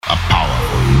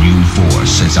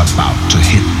force is about to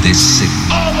hit this city.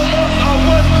 All of us are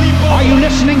one people. Are you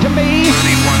listening to me?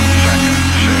 31 seconds,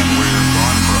 and we're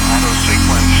going for auto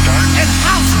sequence start. And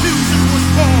house music was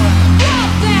born.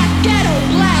 Drop that ghetto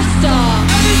blaster.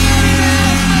 Everybody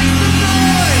now make some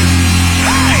noise.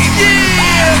 Hey,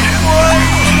 yeah, boy.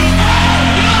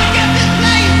 You gonna get this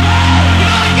place? You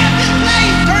gonna get this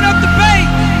place? Turn up the bass.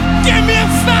 Give me a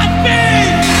fat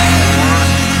beat. 4,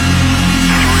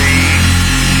 3,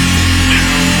 2,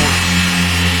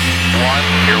 1.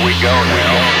 Here we go now.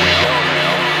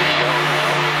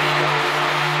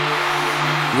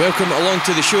 Welcome along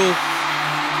to the show,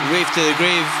 Rave to the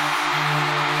Grave,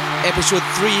 episode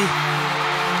 3.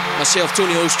 Myself,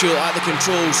 Tony Holstule, at the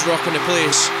controls, rocking the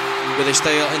place with the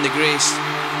style and the grace.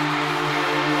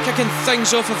 Kicking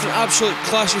things off with an absolute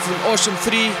classic from Awesome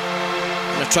 3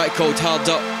 and a track called Hard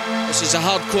Up. This is a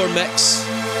hardcore mix.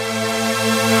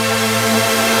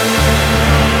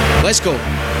 Let's go.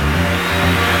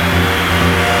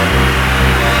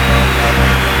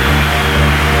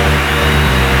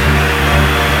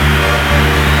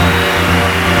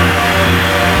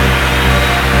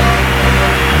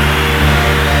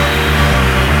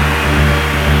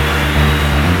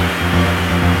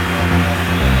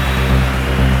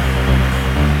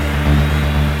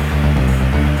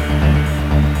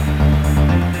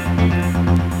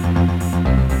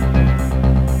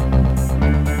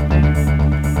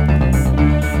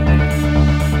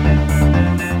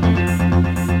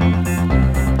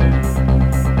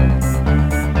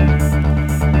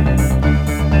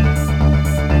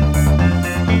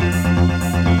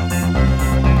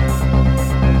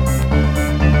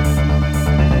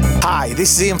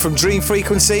 This is Ian from Dream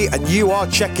Frequency, and you are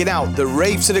checking out the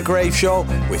Rave to the Grave show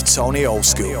with Tony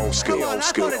Oldschool. Come on, I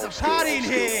thought there's a party in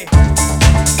here.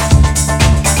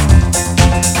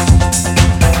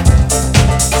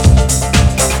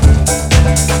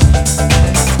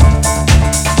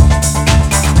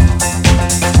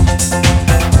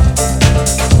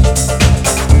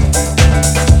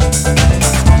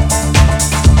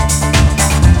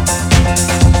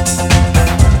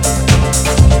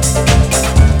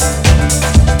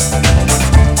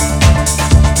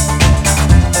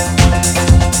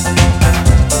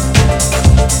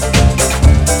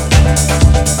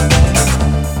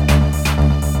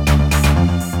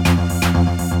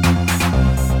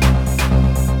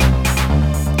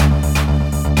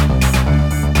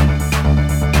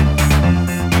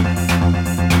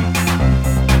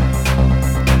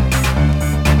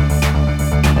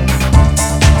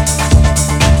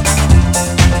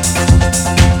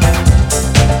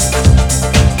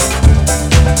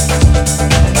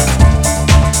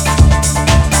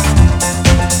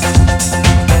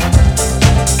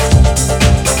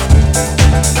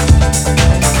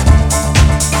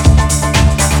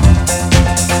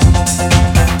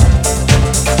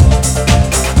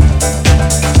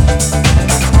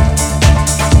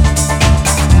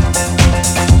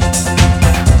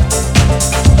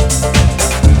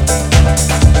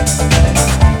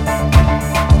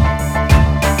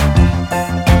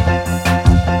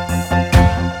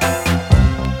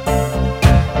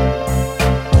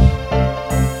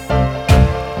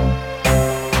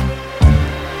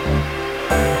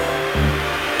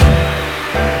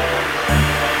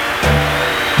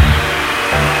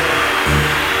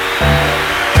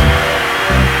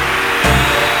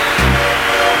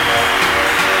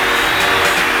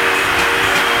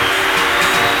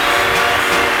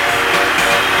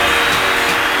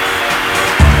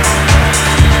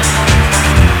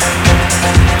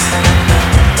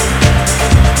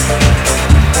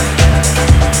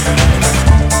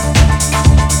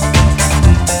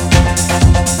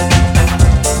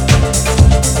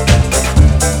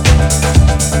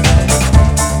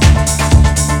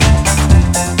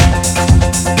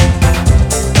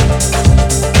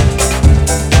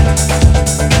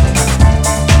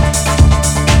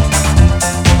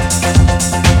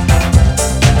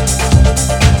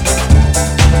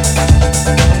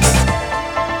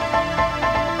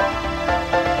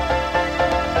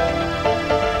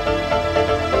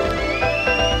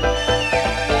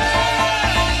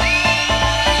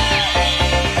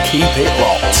 Keep it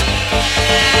locked.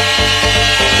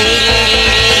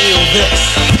 Feel this.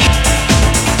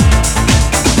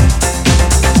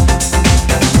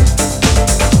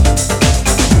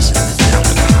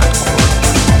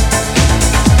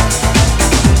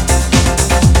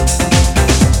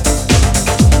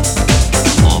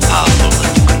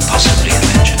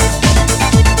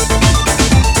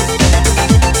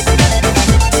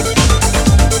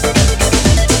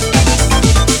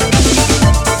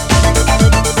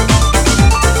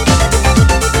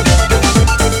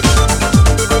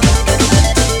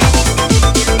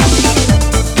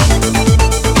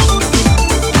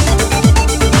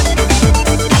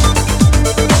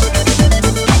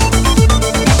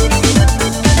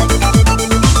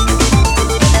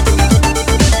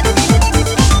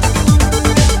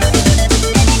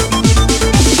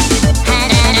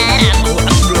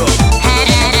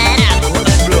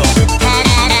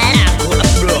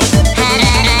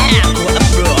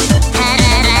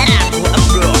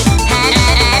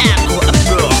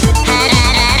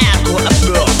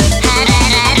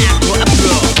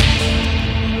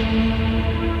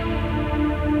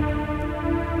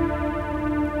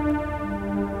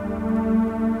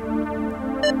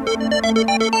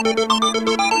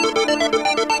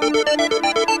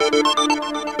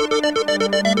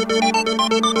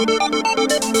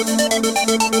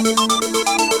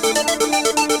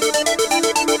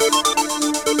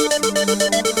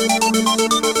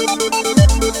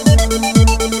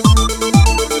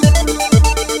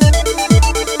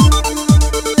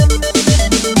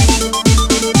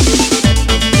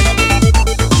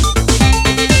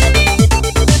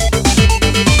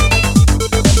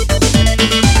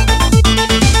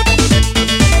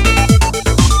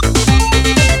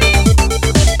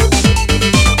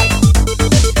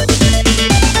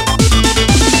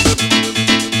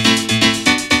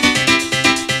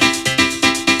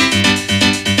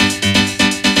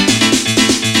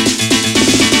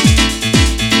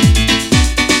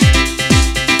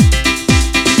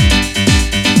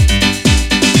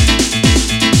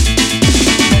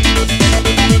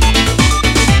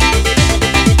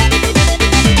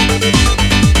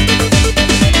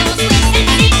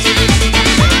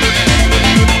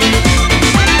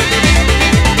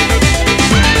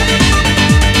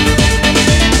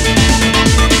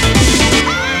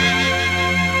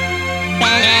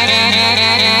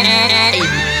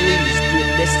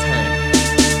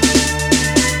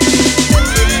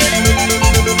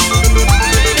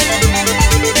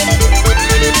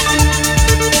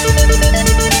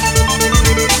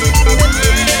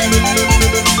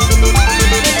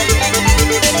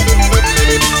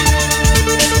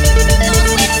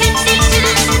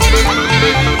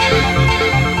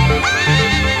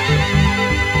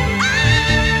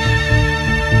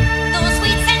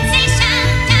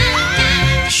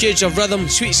 Of Rhythm,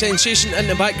 Sweet Sensation in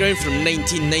the background from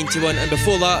 1991, and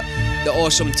before that, the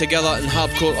awesome Together and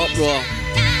Hardcore Uproar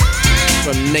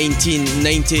from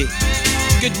 1990.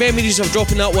 Good memories of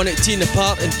dropping that one at T in the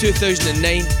Park in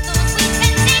 2009.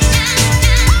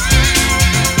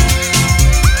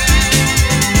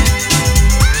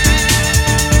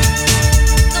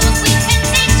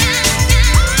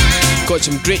 Got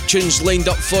some great tunes lined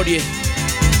up for you.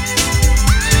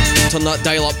 Turn that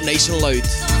dial up nice and loud.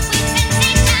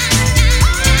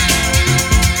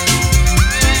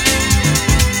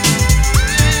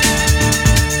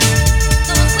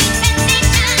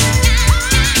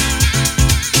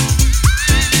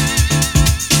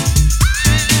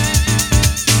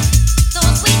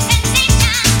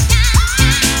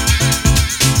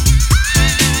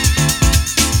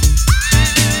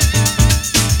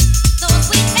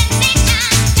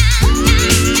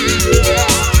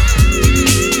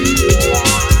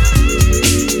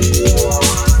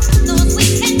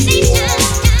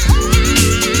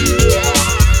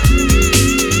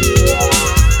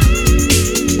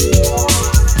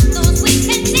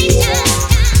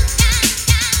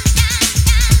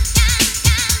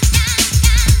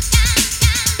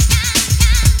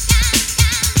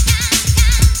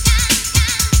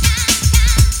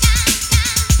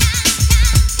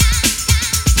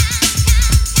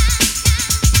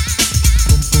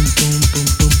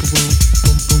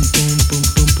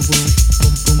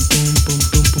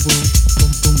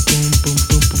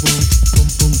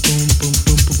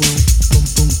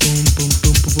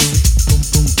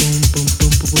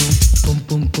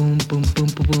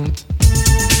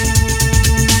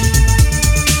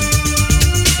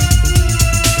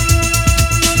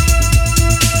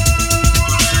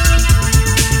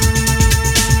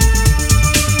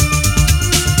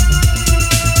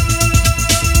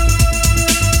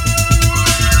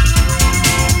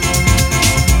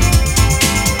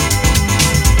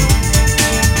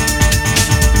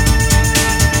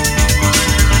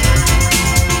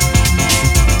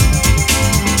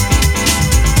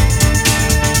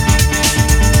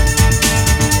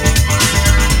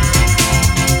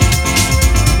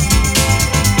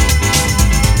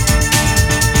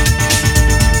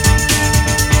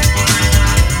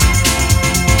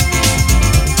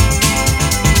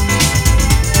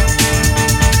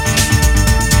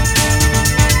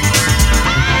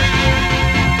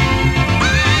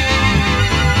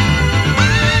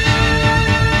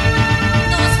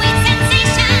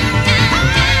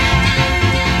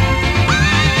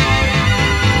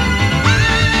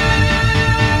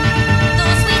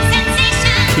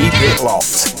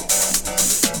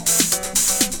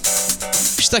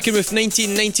 Sticking with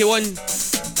 1991,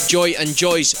 Joy and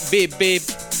Joy's Babe Babe.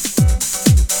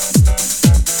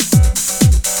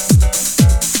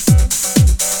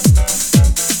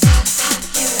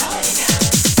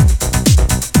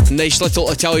 Nice little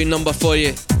Italian number for you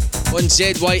on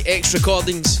ZYX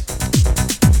Recordings.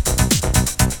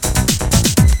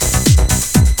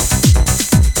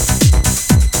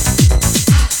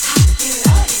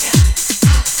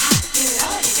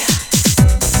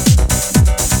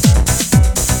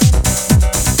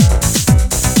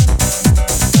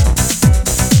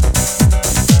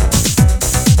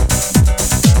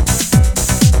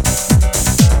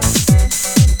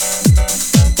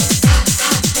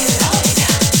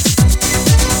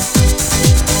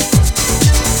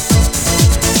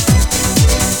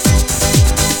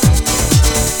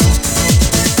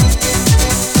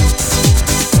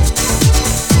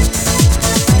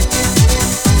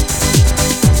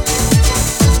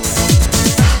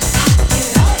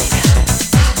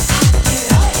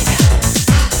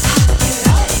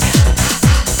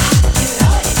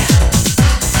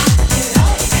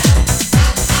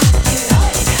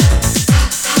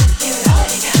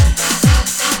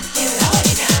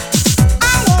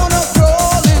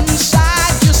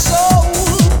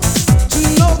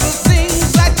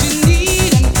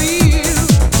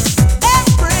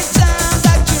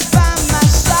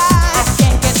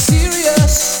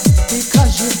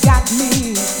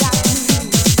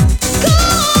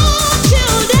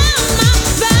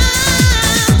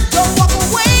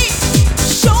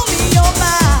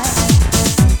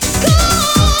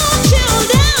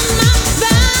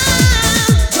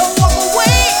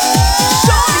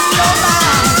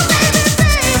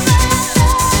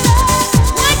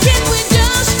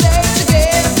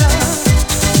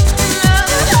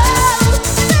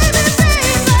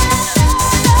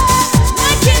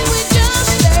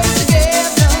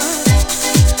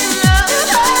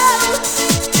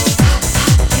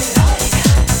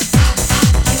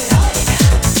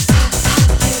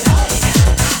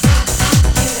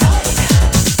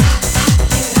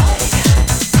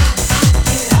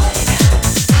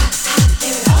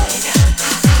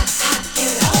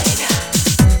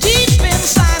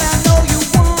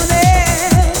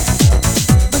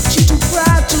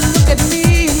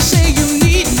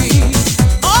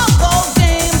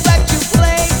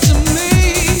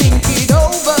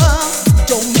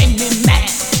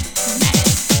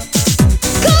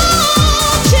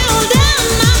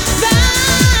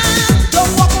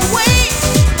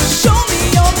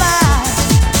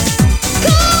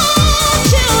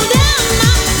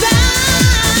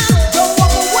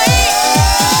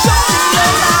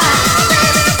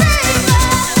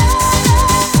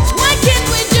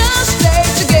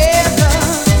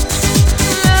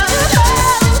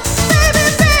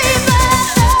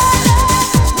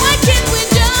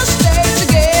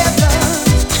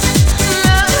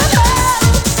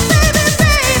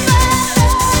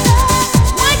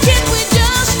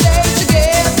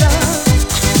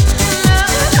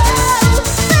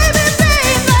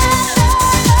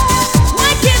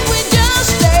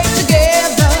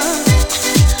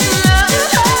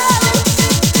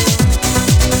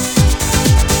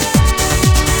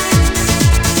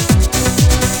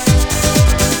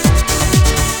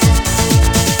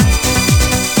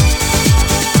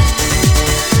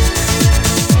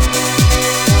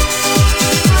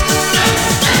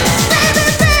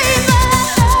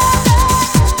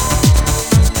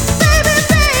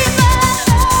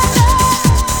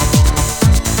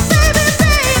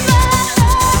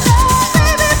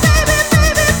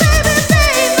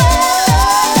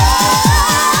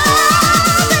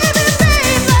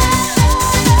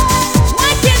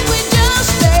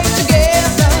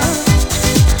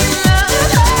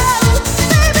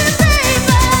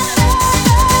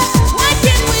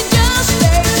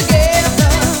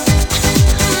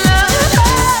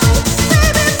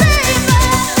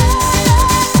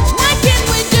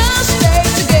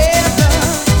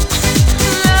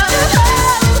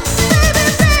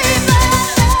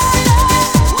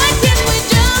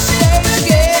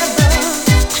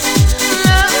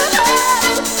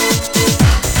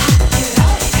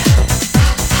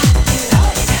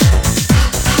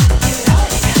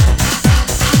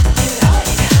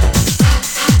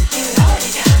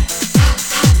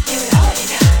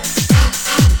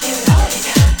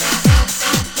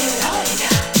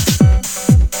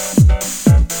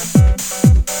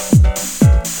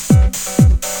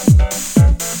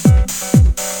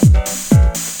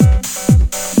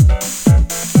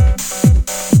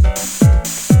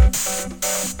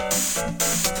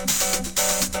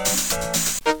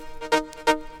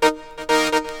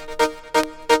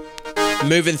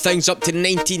 Moving things up to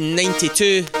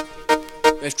 1992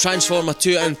 with Transformer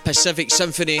 2 and Pacific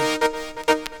Symphony.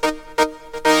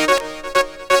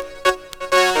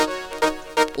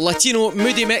 Latino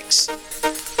Moody Mix.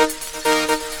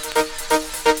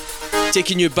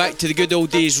 Taking you back to the good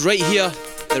old days right here,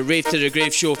 the Rave to the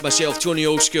Grave show with myself, Tony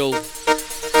Oldschool.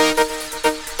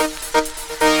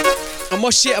 I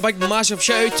must say a big massive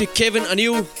shout out to Kevin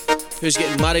O'Neill, who's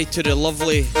getting married to the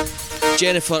lovely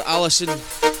Jennifer Allison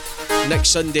next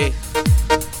Sunday.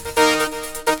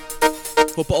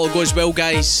 Hope it all goes well,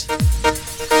 guys.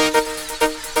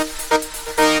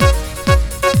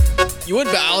 You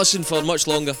won't be Allison for much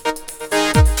longer.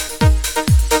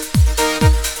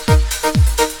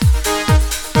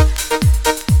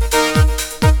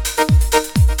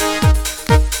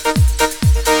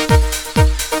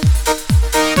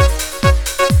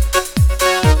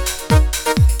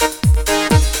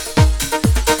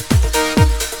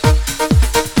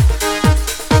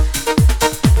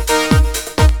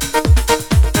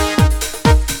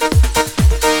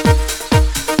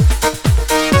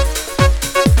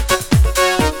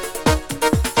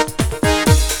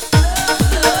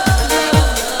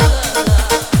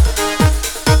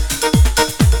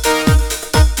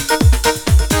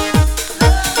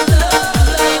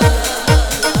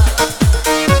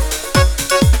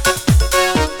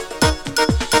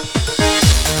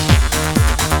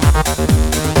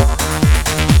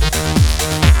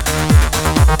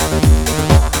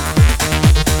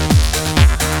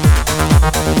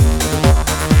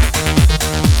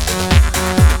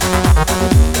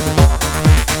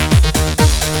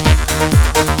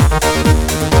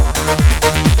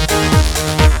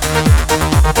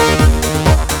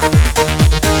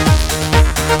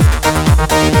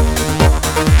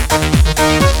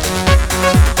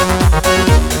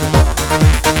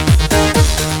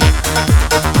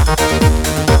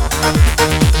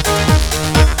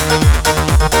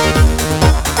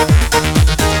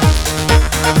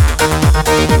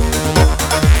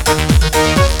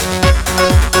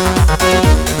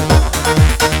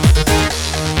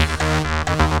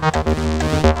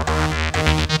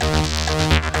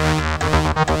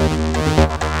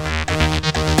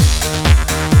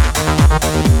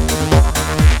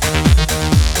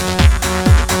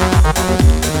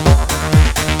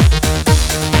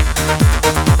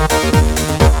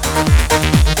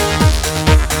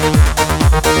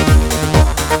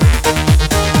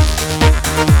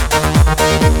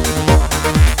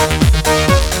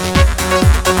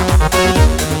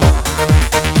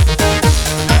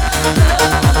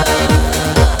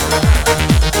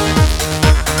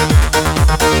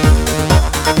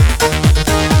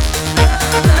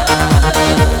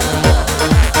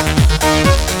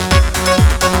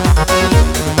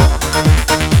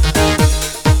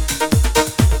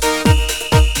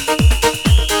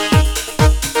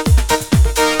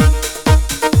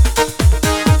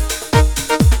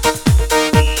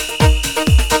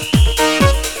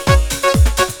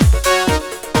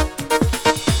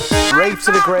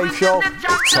 Show with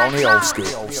Tony Oldschool.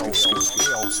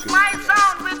 My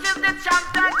sound, which is the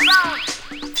champion sound.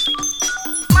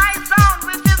 My sound,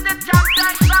 which is the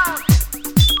champion sound.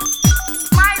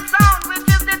 My sound, which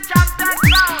is the champion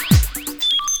sound.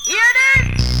 Hear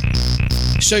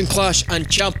this? Sound Clash and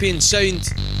Champion Sound.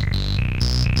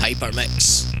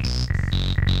 Hypermix.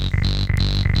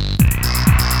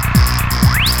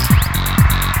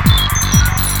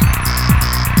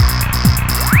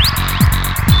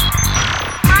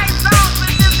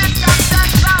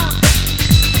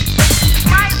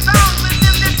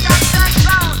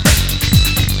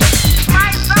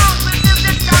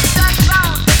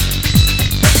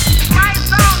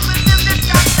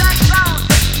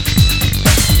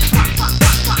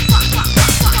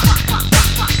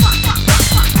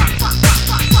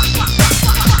 Fuck.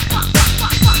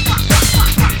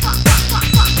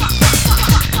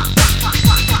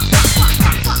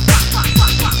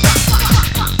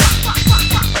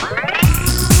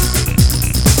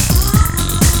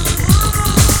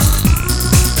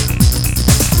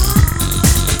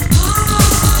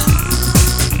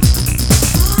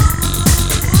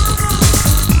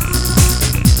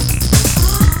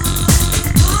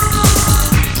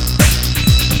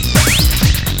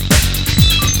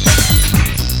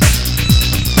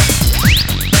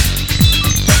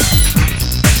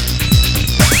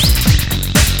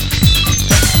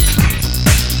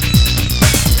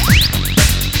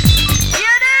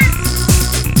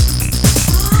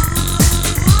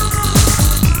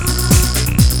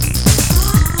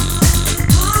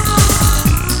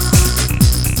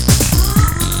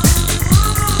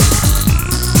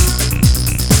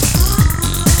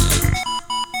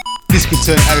 could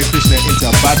turn Hare Krishna into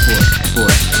a bad boy.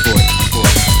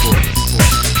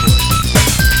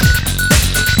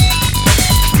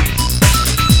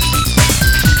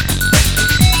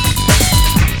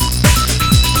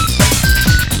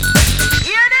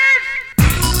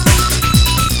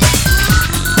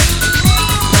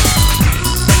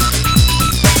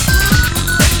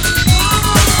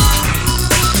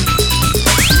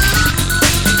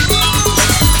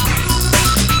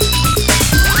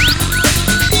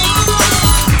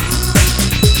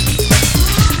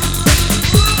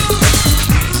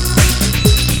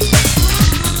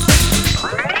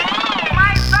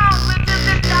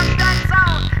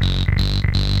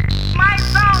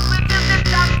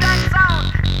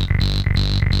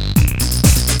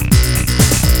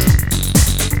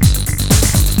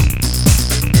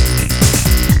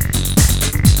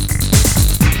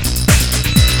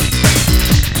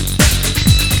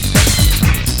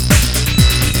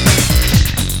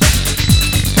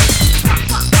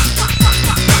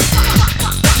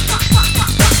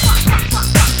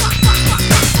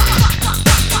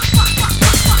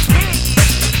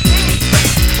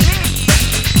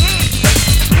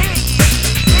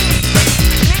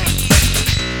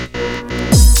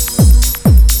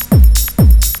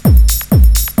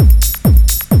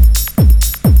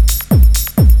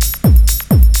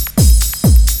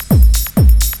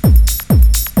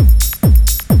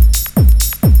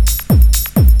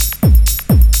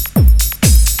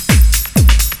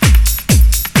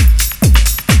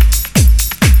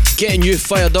 Getting you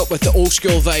fired up with the old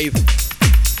school vibe,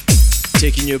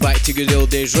 taking you back to good old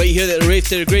days right here at the Rave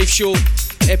to the Grave show,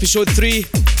 episode 3.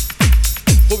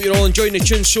 Hope you're all enjoying the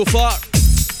tunes so far.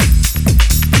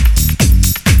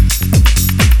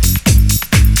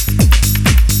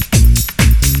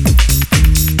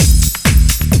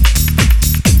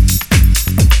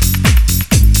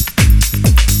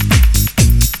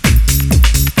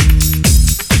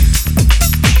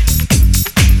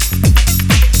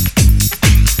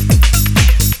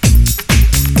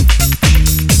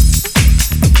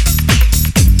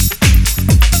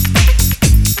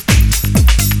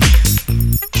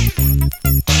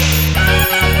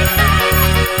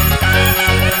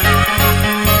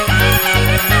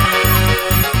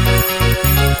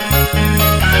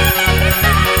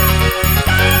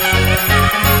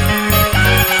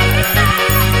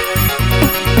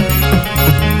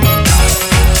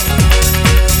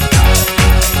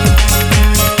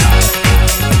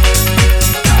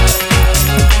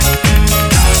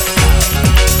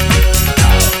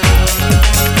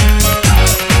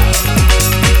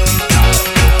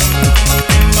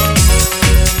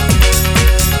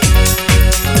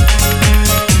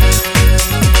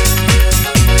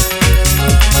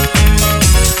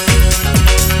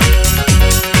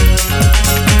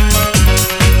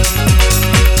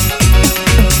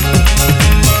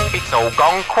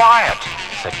 Quiet,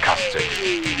 said Custard.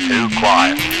 Too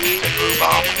quiet, said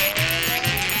Rhubarb.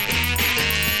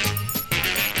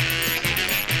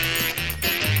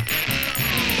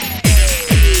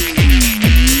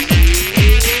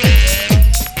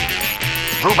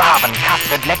 Rhubarb and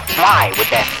Custard let fly with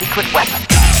their secret weapon.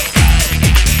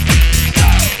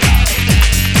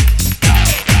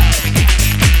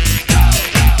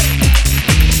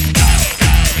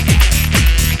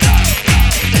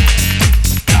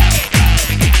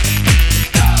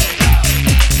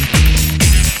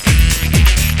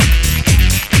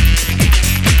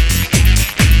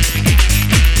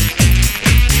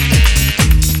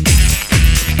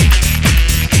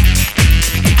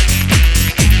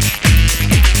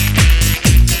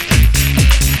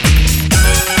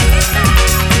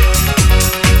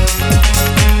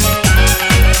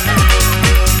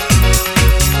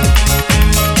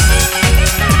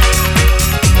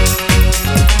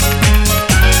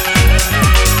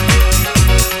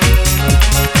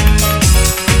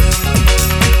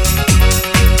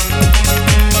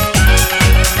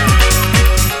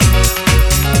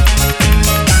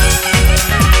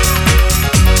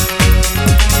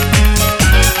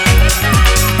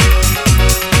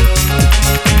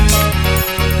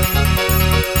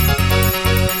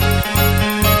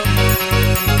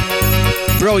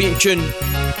 Brilliant tune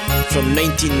from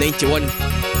 1991.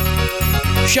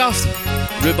 Shaft,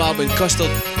 Rhubarb and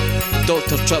Custard,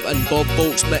 Dr. Tripp and Bob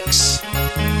Bolt's mix.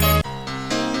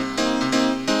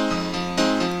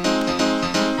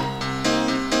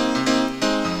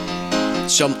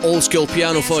 Some old school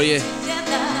piano for you.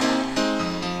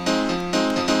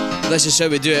 This is how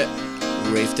we do it.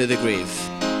 Rave to the Grave.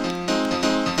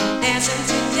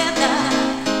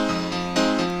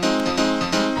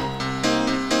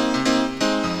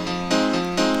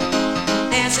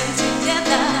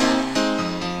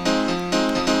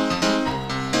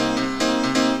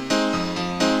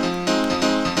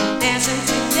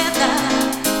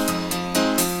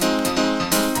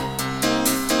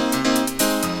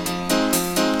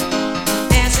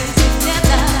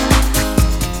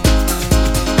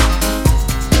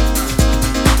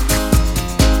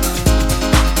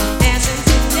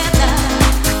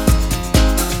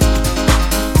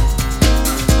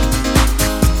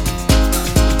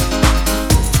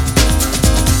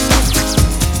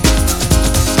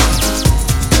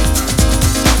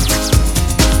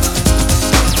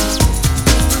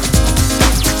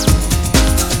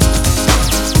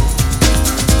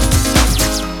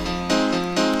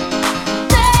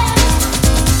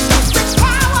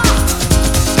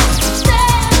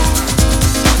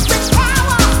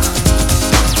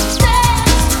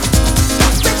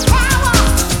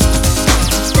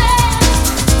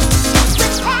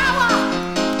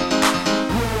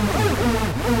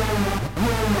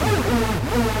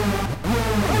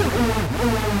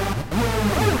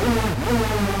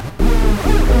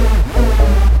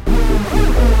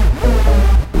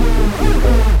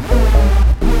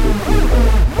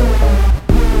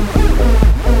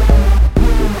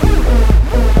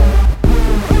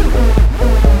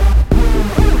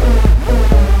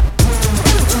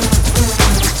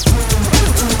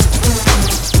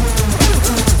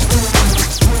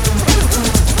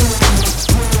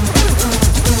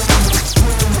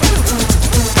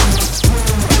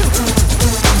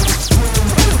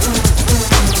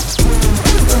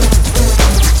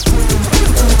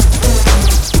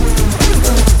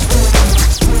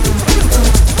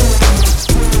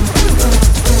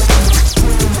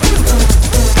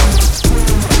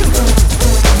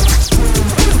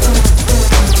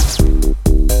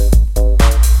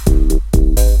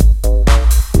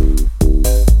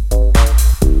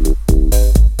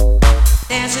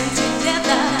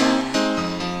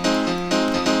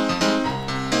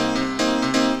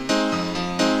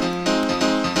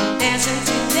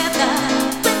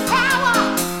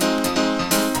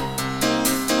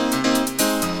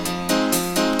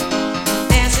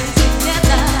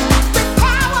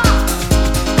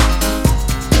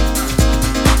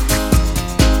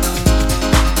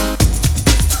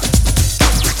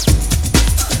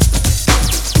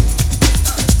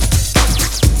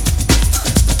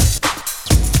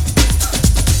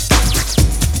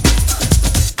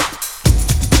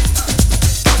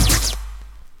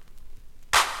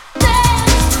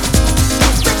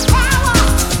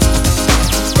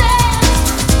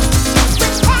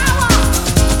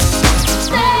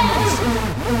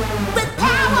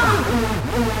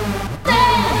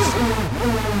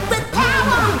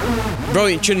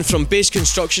 brilliant tune from Bass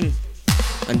Construction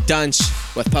and Dance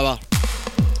with Power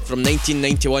from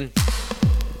 1991.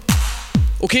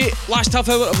 Okay, last half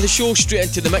hour of the show, straight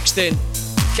into the mix then.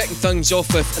 Kicking things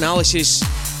off with Analysis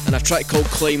and a track called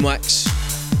Climax.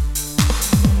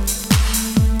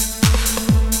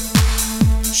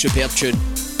 Superb tune.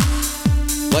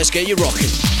 Let's get you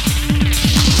rocking.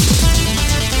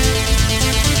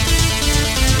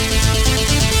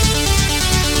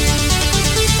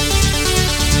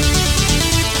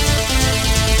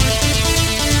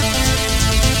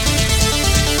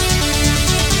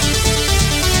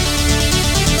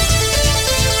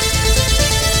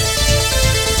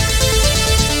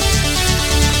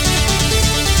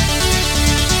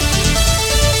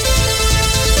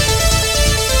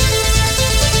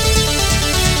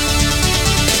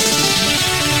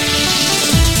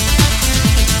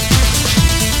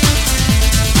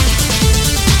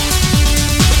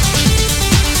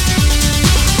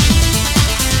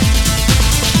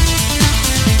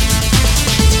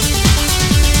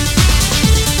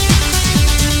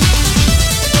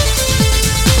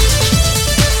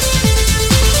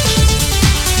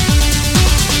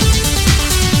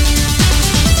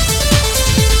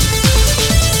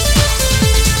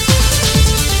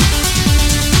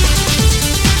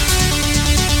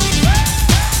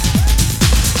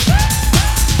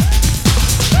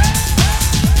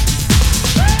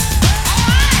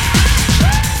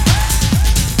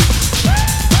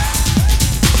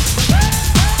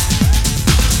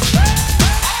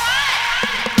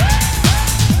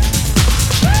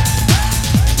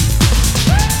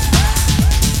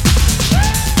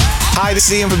 Hi, this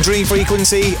is Ian from Dream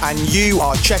Frequency, and you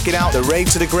are checking out the Rave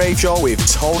to the Grave show with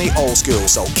Tony Oldschool,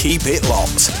 so keep it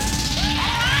locked.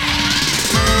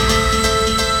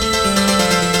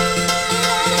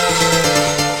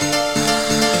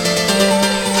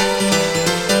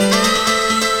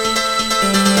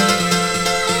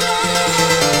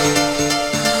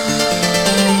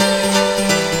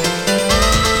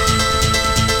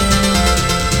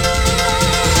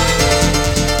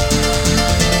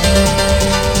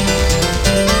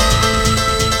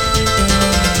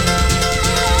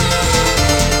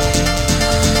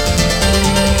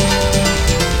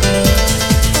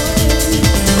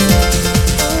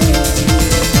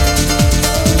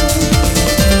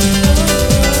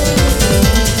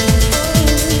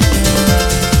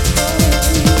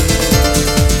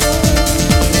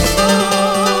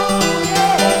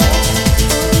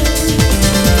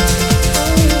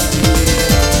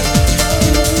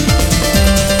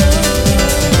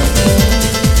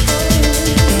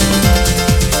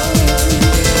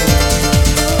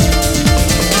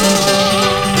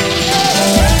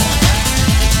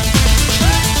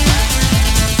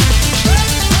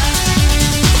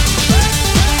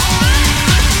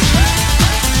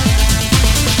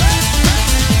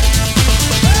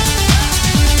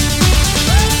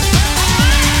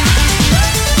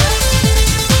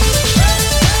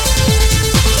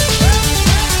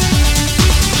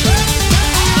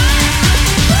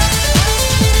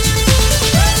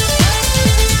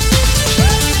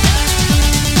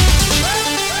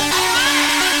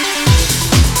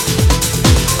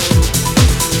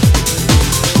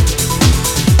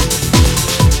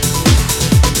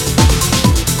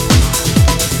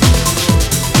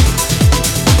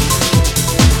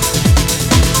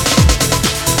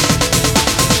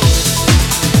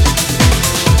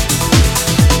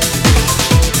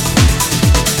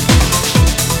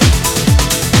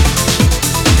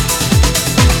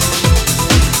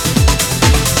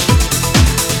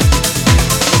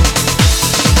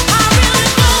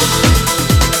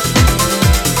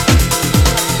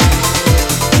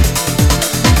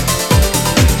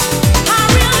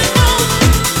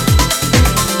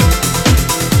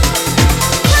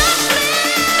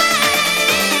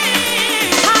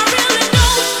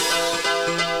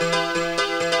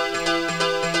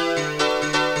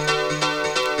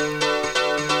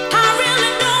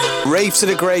 Rave to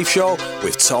the Grave show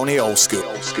with Tony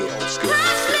Oldschool.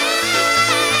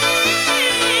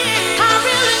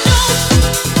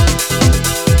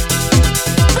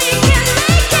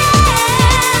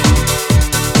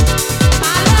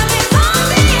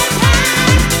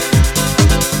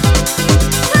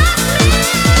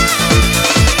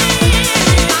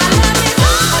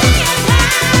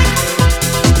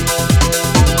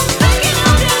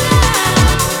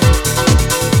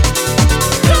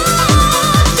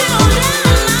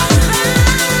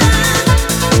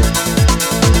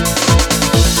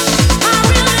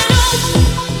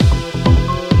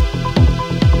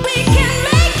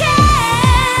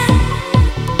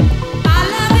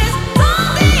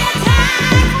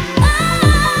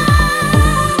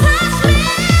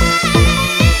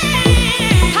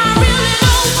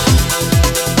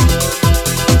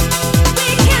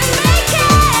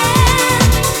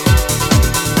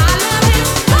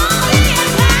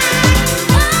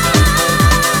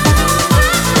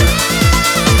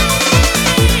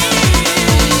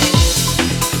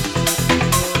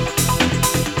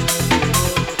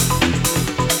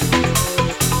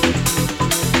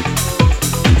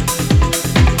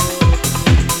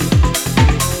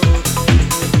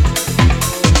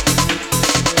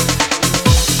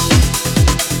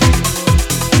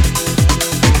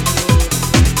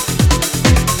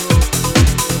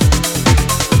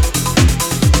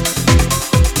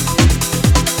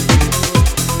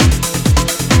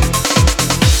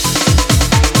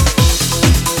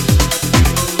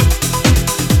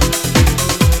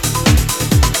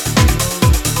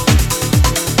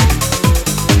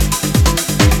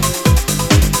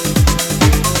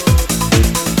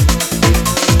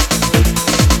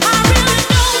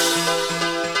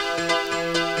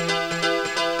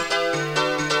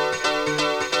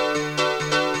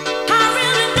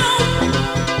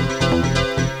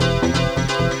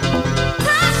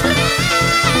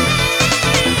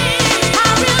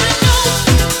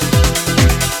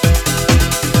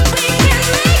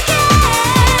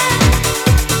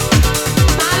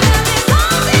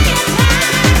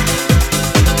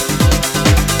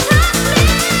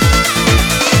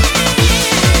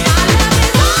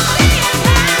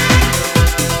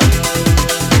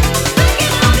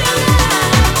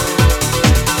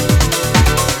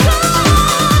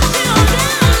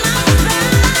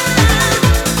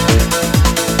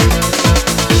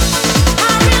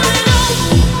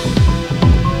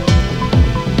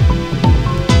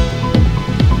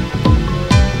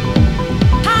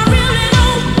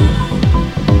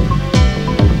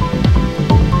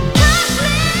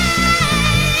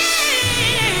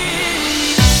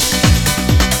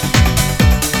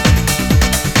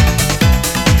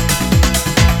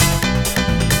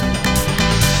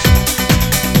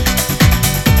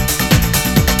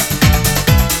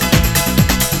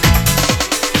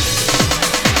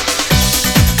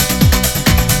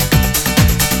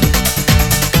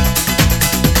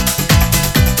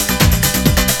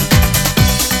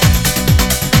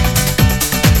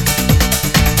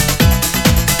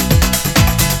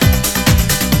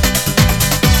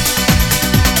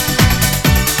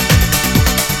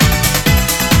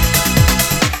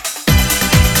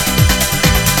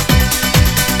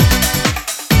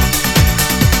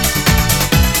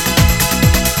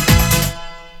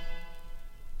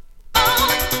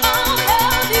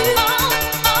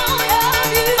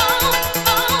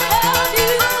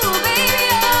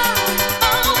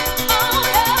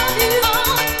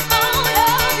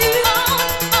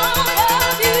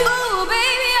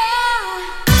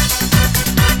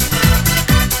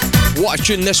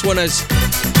 tune this one is.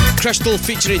 Crystal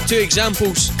featuring 2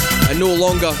 examples and No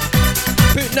Longer.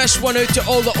 Putting this one out to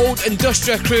all the old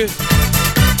Industria crew.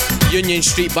 Union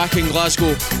Street back in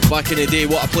Glasgow, back in the day,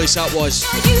 what a place that was.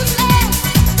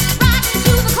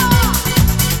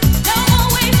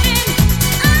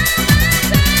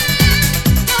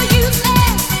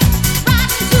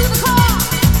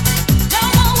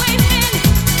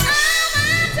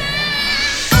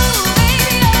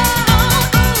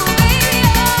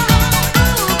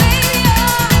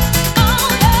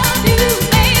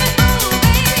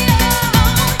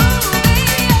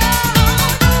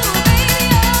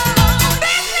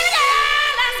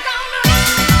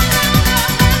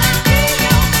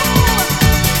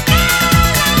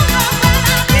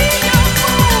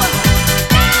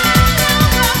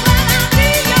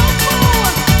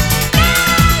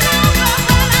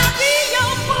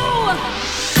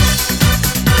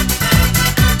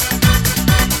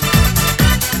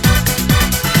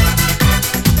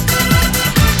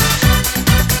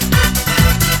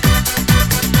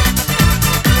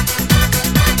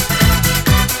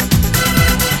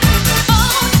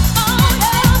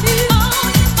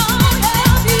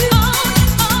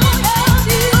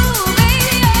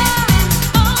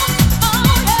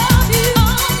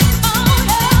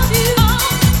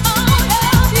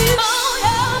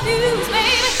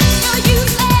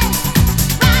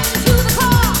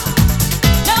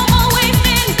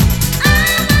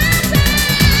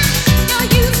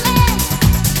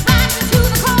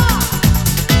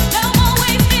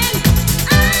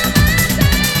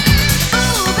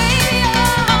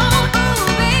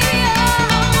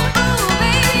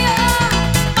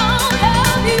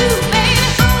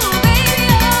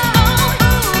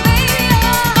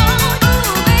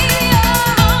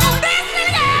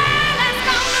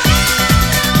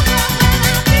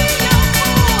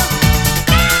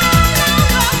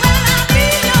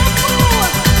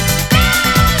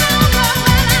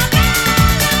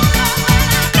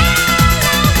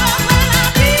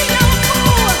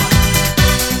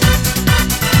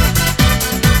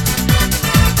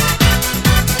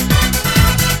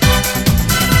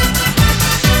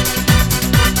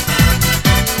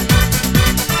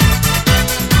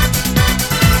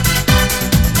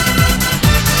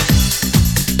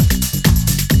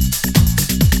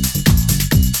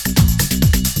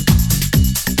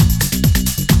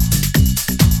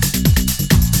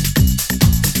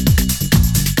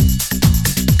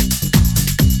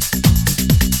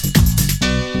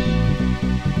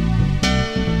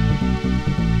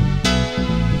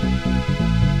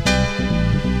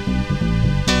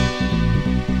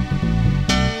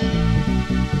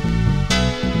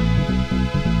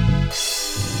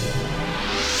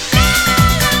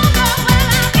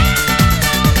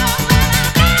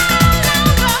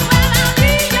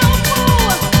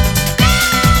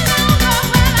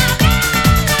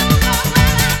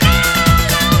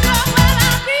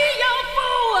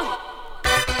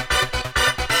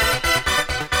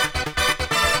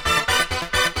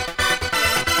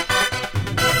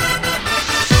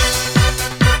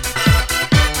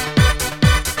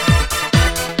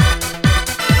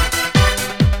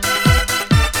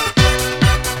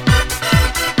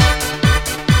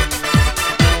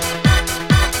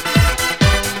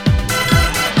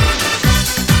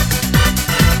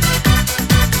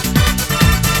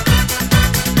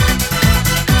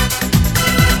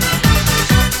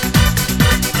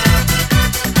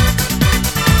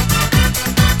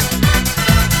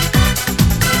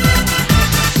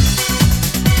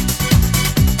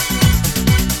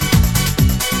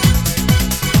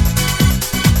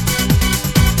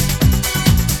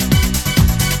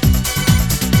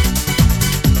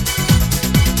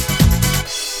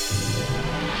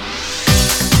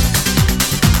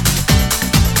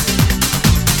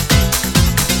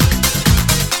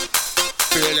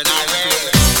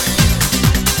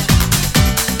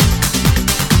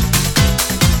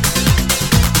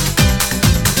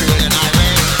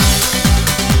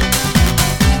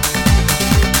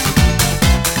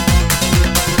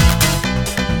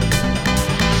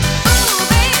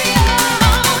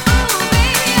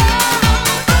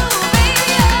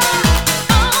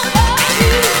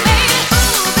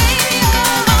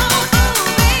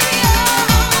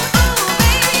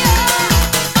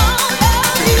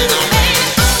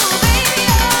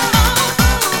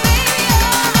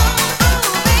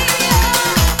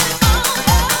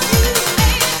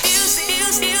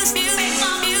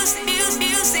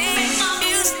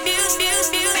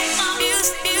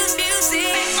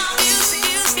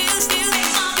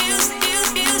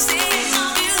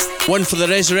 One for the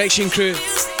Resurrection crew,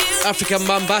 African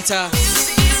Bambata,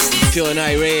 Feeling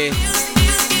Irate.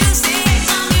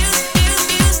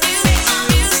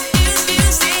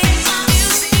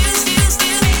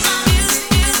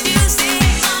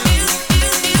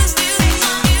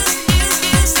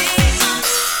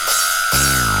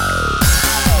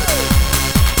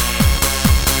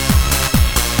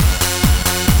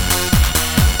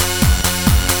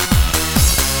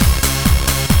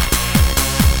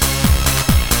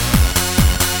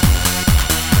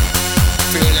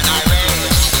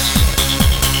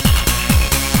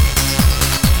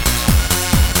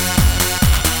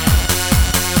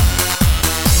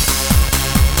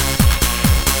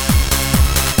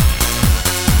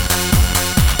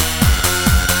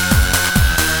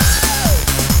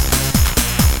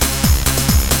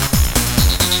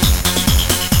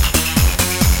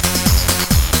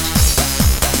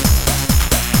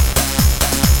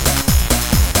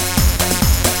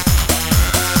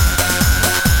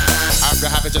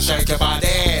 shake your body.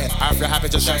 If you're happy,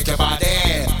 just shake your body.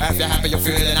 If you're happy, you're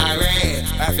feeling irate.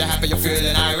 If you're happy, you're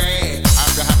feeling irate.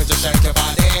 If you're happy, just shake your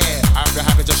body. If you're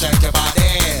happy, just shake your body.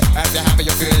 If you're happy,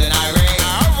 you're feeling irate.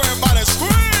 Everybody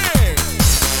scream.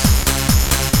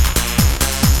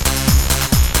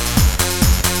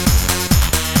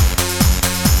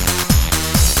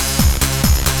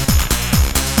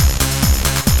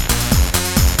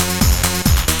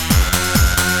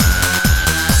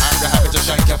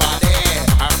 Shake your body.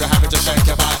 If you're happy, just shake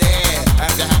your body.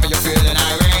 If you're happy, you're feeling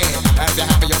irate. If you're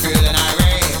happy, you're feeling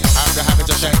irate. If you're happy,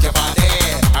 just shake your body.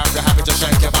 If you're happy, just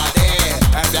shake your body.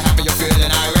 If you're happy, you're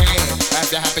feeling irate.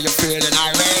 If you're happy, you're feeling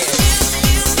irate.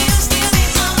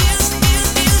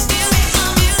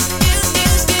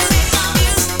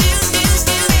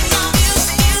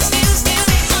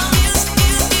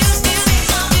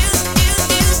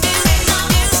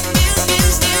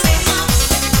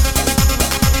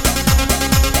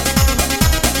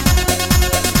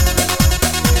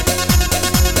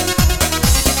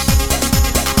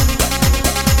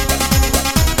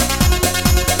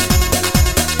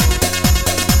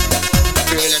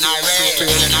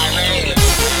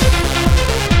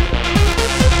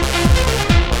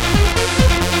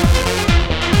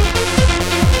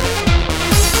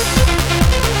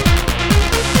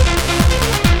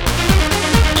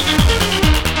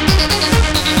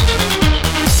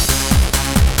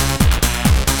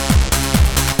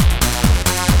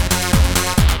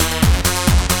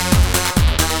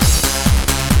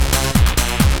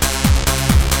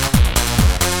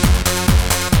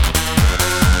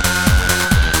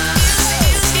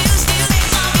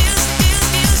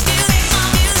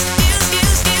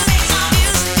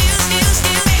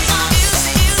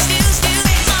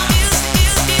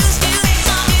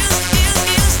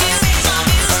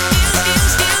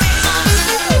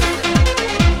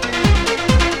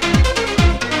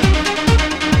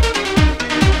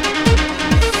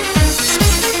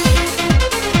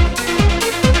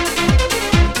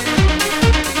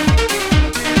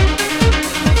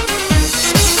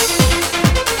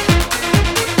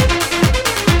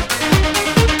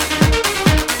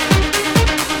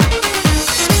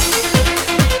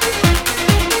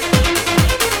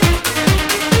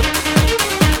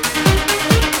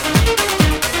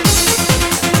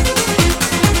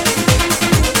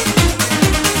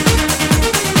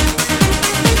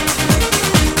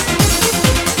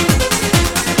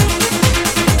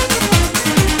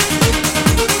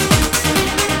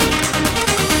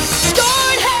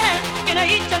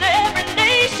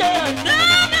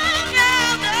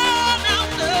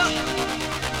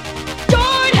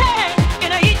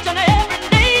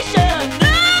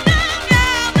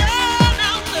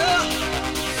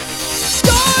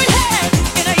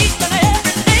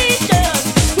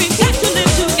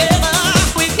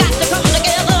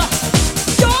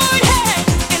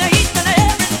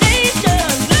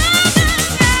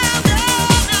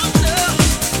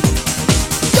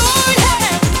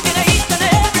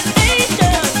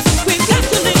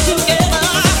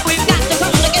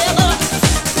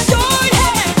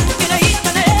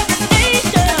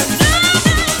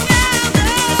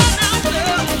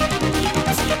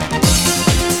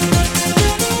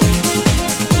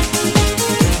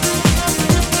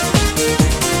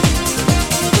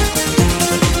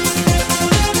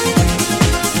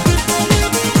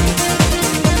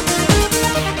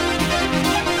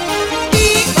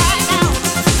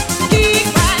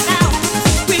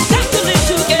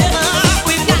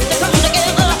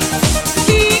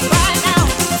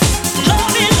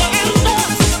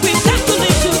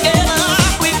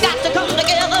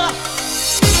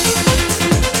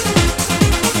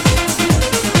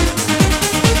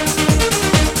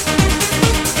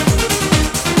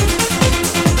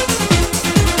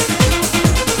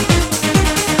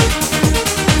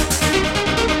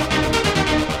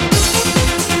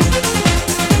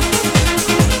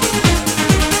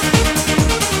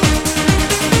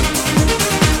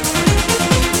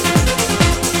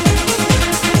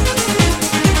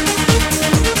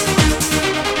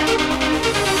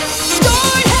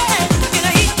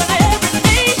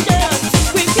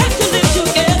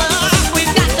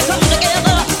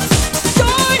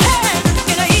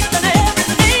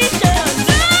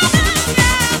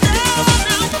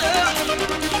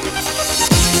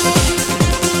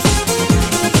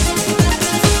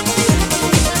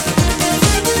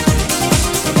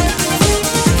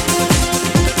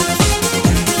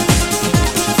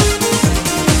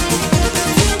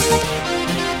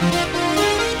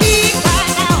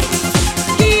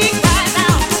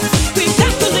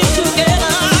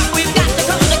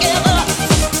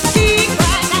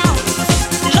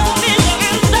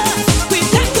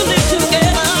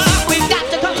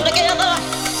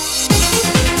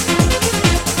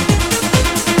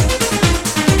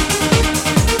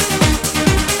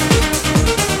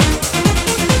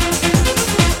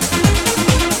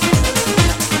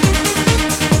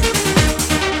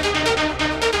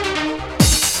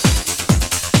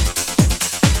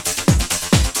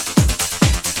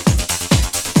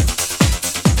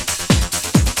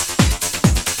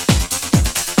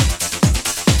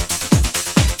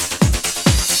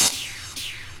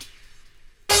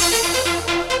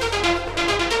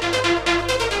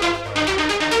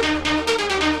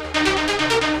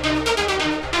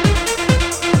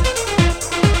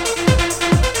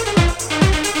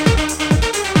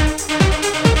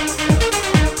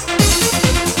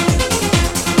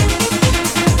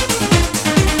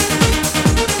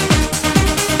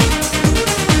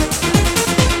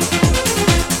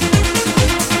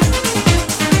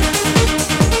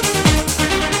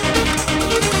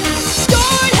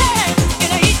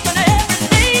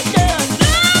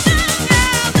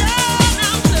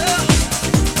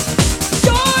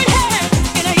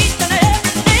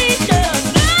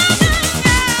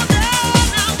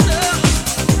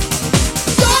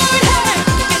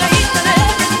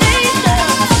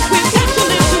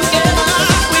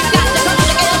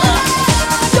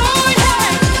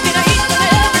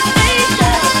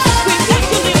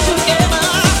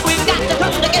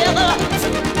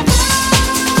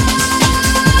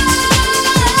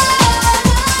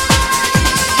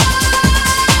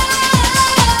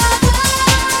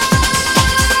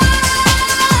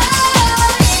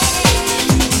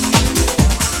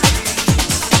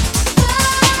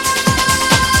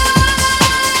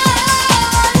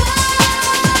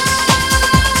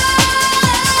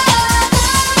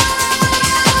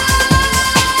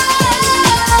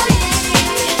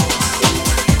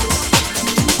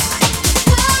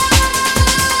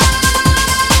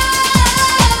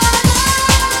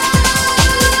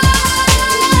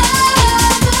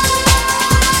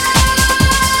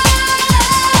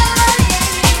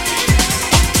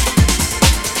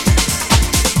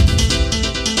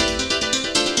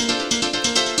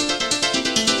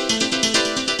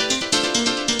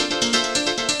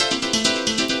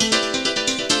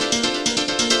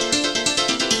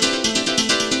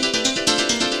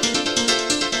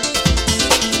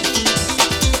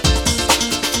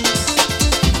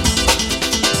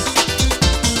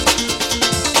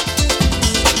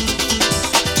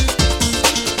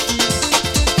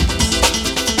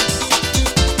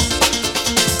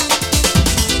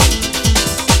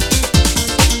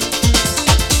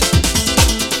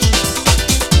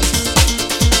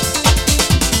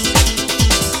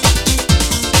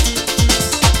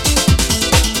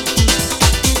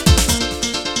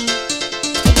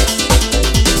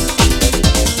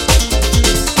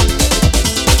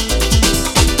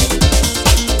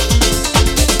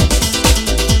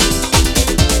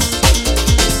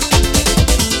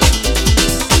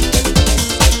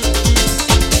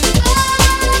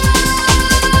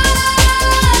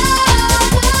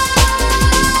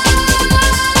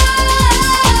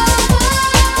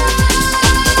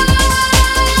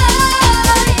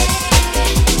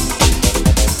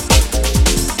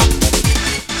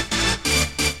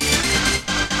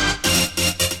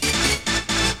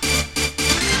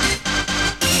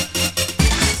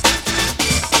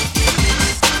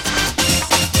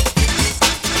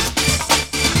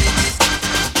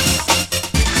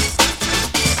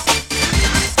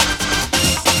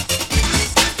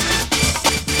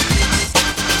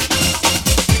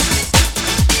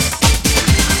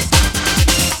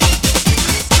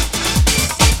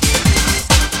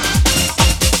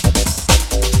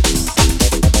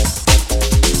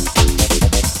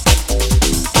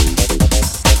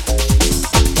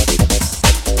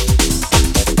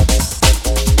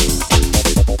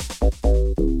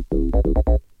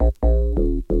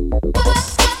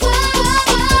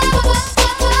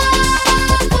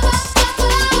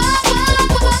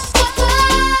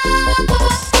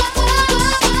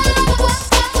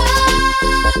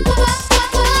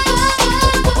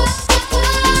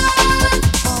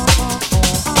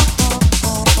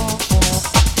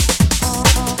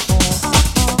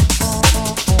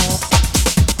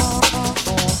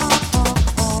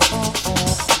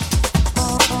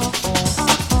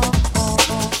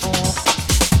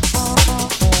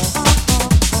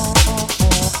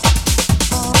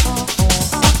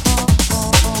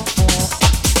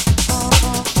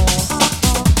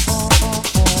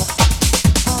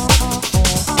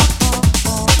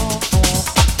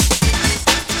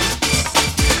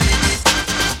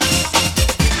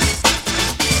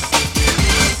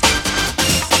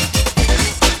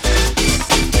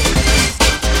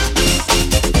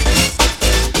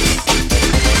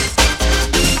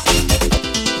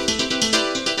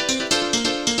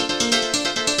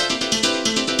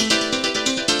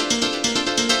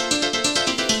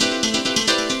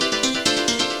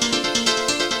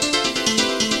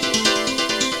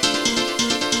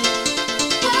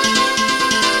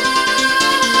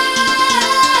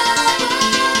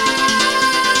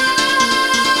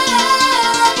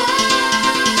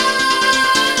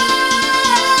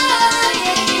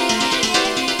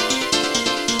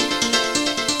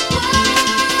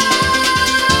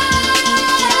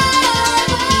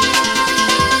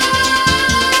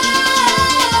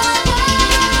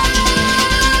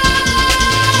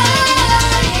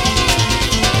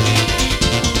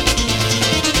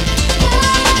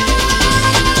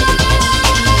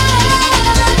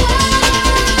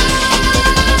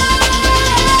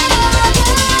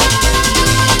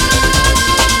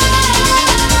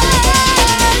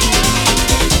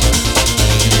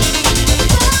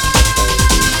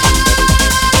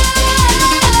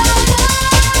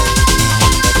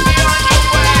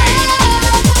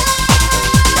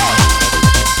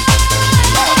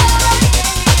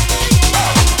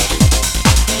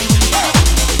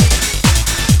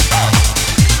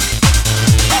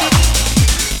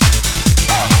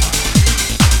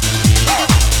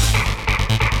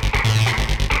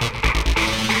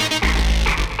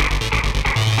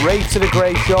 Rave to the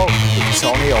Grave Show with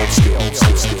Tony Oldschool.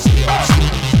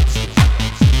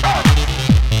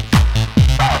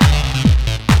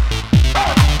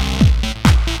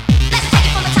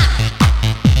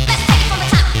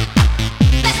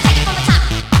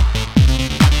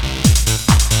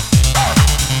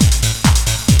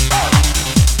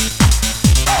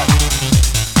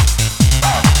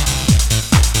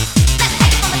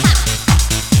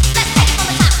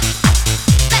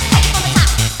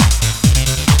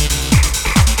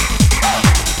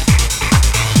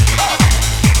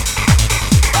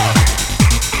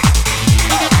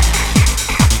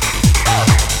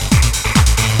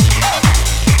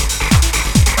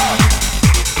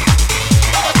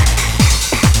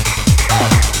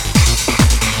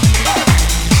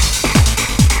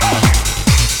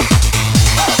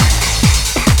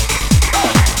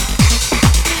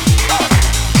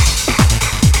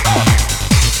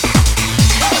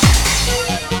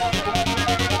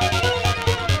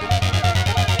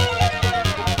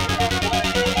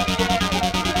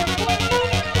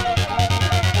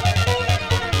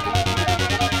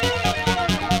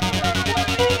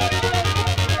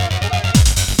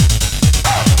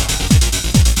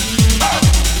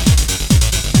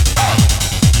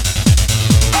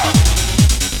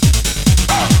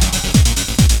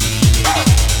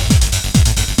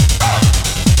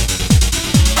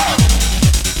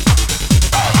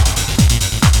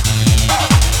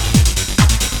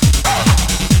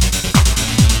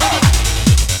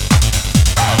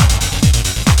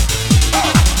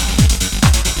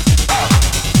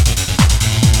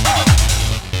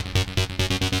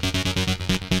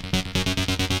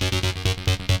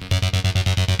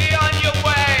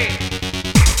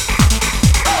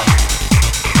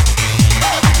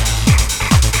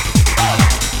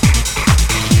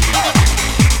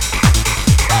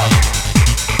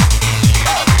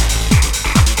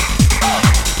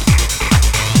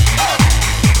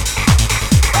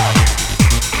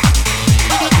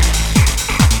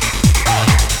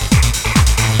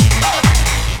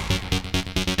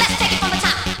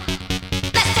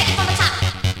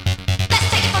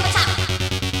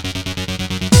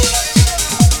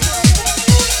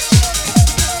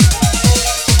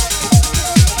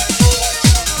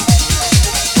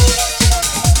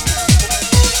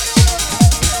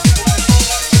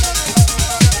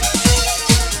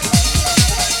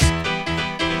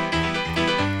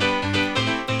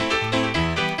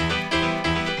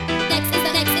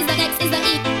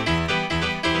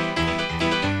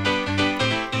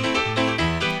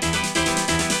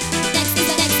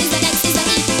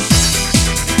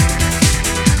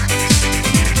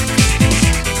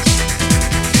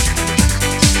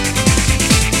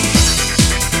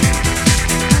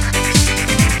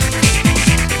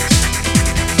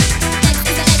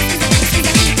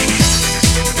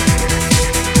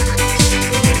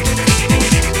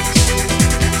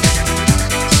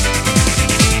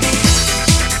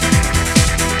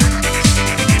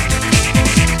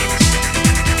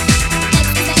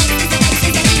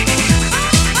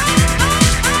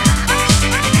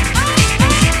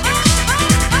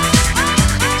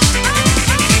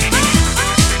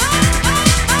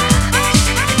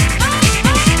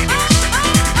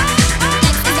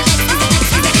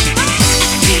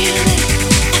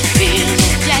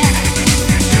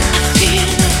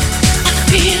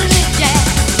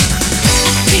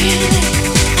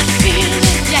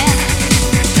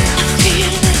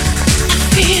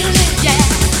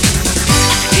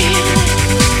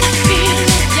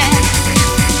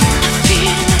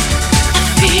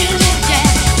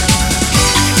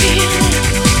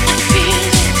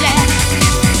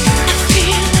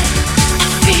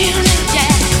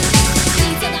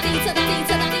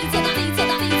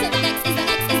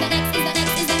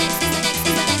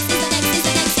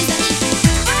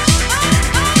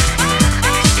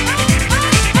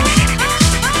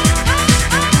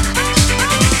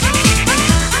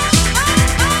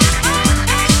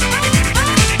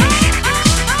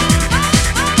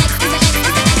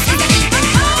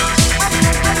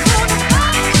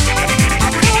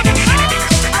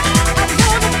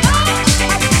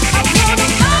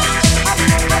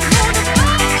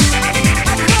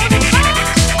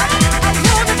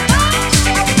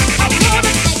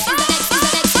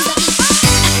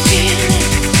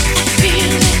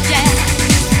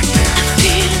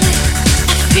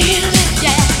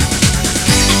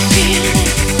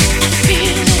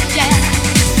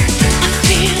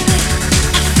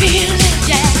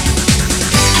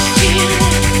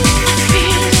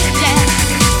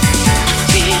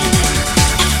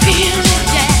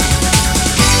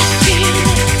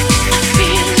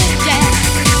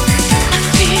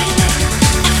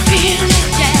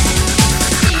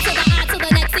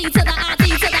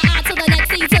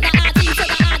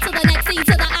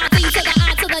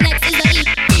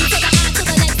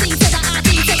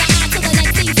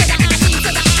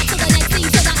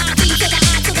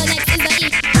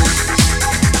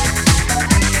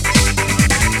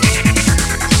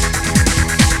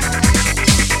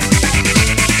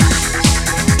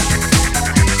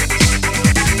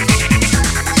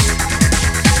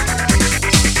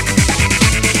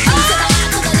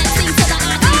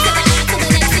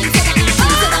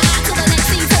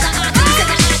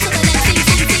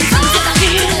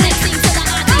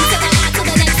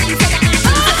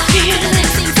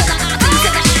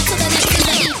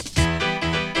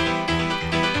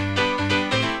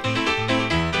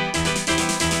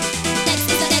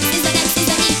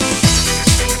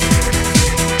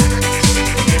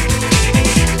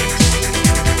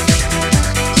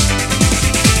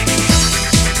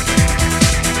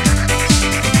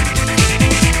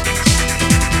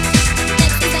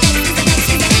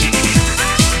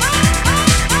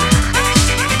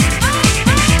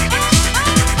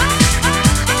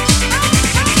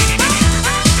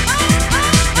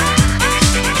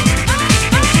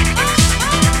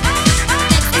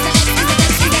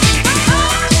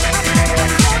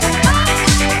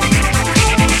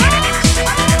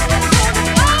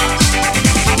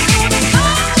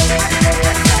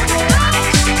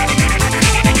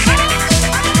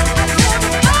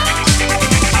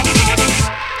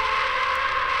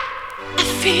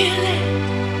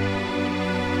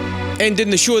 Ending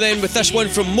the show then with this one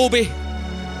from Moby.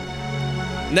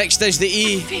 Next is the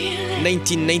E,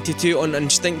 1992 on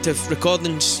Instinctive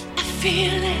Recordings.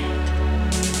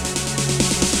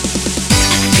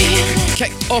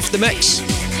 Kicked off the mix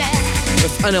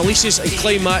with Annalise's and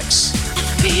Climax.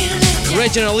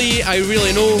 Reginald Lee, I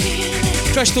Really Know.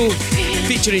 Crystal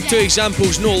featuring Two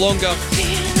Examples, No Longer.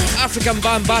 African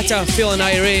Bambata, Feeling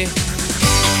IRA.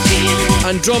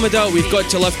 Andromeda, We've Got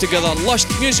to Live Together. Lust,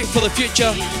 Music for the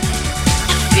Future.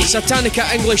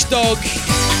 Satanica, English Dog.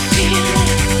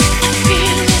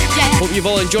 Hope you've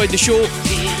all enjoyed the show,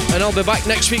 and I'll be back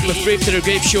next week with Brave to the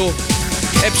Grave Show,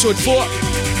 episode 4.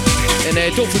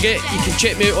 And don't forget, you can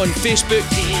check me out on Facebook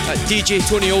at DJ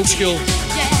Tony Oldschool,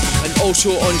 and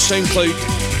also on SoundCloud,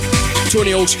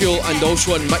 Tony Oldschool, and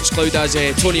also on Mixcloud as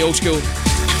Tony Oldschool.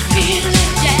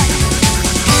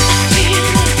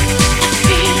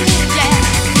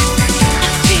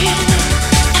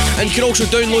 And you can also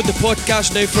download the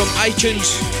podcast now from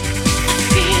iTunes.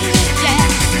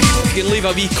 If you can leave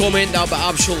a wee comment, that'll be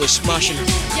absolutely smashing.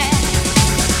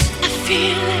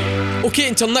 Okay,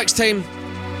 until next time,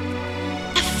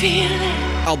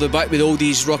 I'll be back with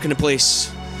oldies rocking the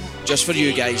place just for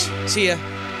you guys. See ya.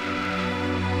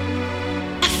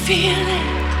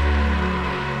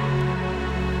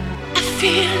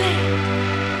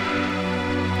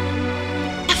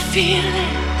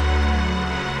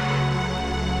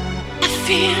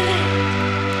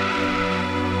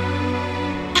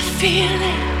 I feel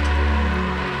it.